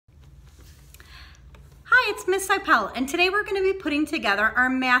it's Miss Seipel, and today we're going to be putting together our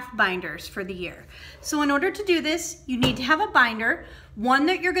math binders for the year. So in order to do this, you need to have a binder, one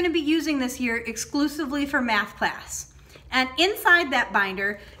that you're going to be using this year exclusively for math class. And inside that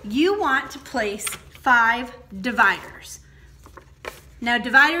binder, you want to place 5 dividers. Now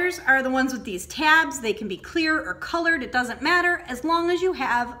dividers are the ones with these tabs. They can be clear or colored, it doesn't matter, as long as you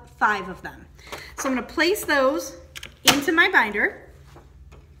have 5 of them. So I'm going to place those into my binder.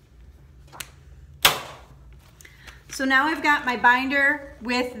 So now I've got my binder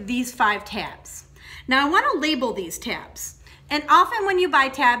with these 5 tabs. Now I want to label these tabs. And often when you buy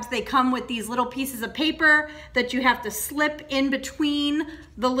tabs, they come with these little pieces of paper that you have to slip in between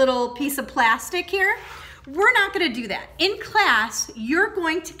the little piece of plastic here. We're not going to do that. In class, you're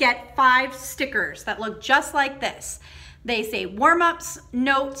going to get 5 stickers that look just like this. They say warm-ups,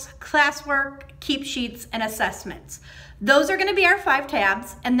 notes, classwork, keep sheets, and assessments. Those are going to be our 5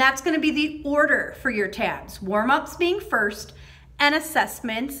 tabs, and that's going to be the order for your tabs. Warm-ups being first, and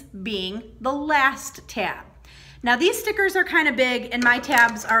assessments being the last tab. Now these stickers are kind of big, and my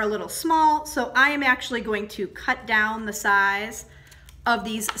tabs are a little small, so I am actually going to cut down the size of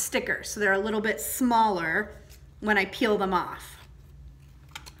these stickers so they're a little bit smaller when I peel them off.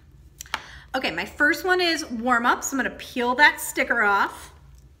 Okay, my first one is warm-ups. I'm going to peel that sticker off.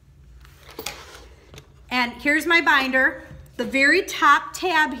 And here's my binder. The very top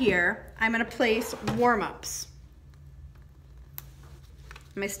tab here, I'm going to place warm-ups.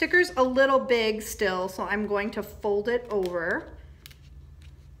 My sticker's a little big still, so I'm going to fold it over.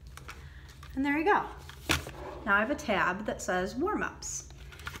 And there you go. Now I have a tab that says warm-ups.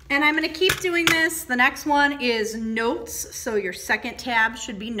 And I'm going to keep doing this. The next one is notes, so your second tab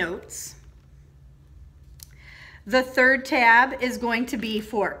should be notes. The third tab is going to be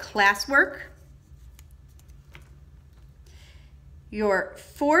for classwork. Your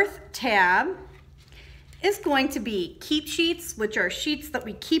fourth tab is going to be keep sheets, which are sheets that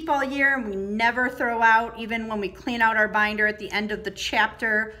we keep all year and we never throw out. Even when we clean out our binder at the end of the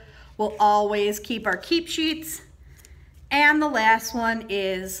chapter, we'll always keep our keep sheets. And the last one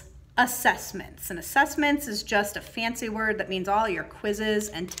is assessments. And assessments is just a fancy word that means all your quizzes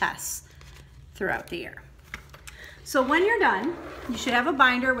and tests throughout the year. So when you're done, you should have a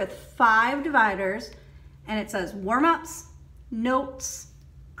binder with 5 dividers, and it says warm-ups, notes,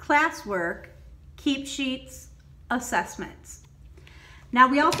 classwork, keep sheets, assessments. Now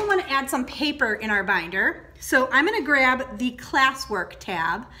we also want to add some paper in our binder. So I'm going to grab the classwork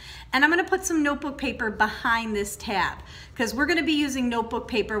tab, and I'm going to put some notebook paper behind this tab because we're going to be using notebook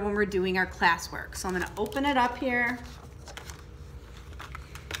paper when we're doing our classwork. So I'm going to open it up here,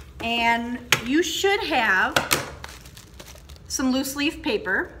 and you should have some loose leaf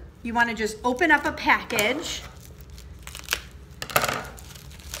paper. You want to just open up a package.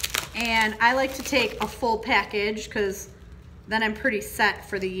 And I like to take a full package because then I'm pretty set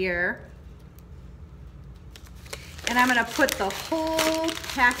for the year. And I'm going to put the whole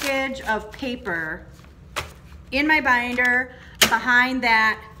package of paper in my binder behind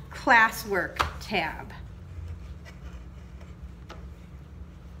that classwork tab.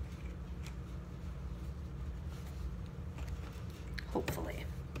 Hopefully.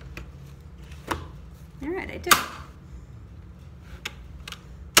 All right, I did.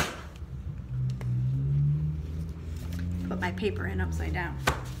 Put my paper in upside down.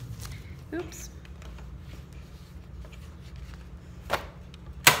 Oops. All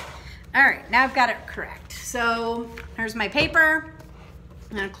right, now I've got it correct. So here's my paper.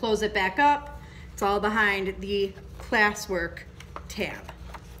 I'm gonna close it back up. It's all behind the classwork tab.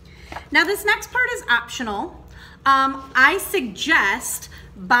 Now this next part is optional. I suggest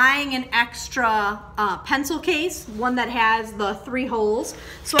buying an extra pencil case, one that has the 3 holes,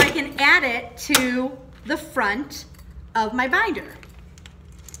 so I can add it to the front of my binder.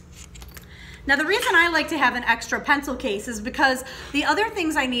 Now the reason I like to have an extra pencil case is because the other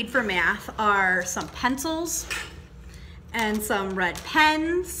things I need for math are some pencils and some red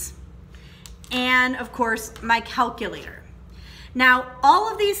pens and of course my calculator. Now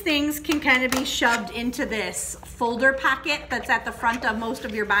all of these things can kind of be shoved into this folder pocket that's at the front of most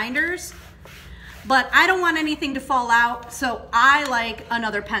of your binders, but I don't want anything to fall out, so I like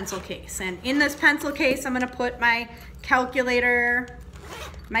another pencil case. And in this pencil case, I'm gonna put my calculator,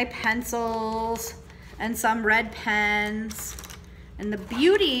 my pencils, and some red pens. And the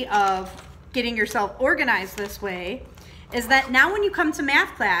beauty of getting yourself organized this way is that now when you come to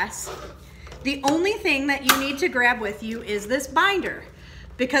math class, the only thing that you need to grab with you is this binder,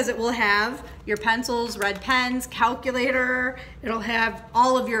 because it will have your pencils, red pens, calculator. It'll have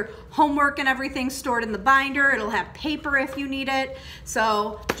all of your homework and everything stored in the binder. It'll have paper if you need it.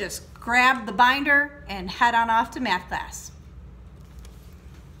 So just grab the binder and head on off to math class.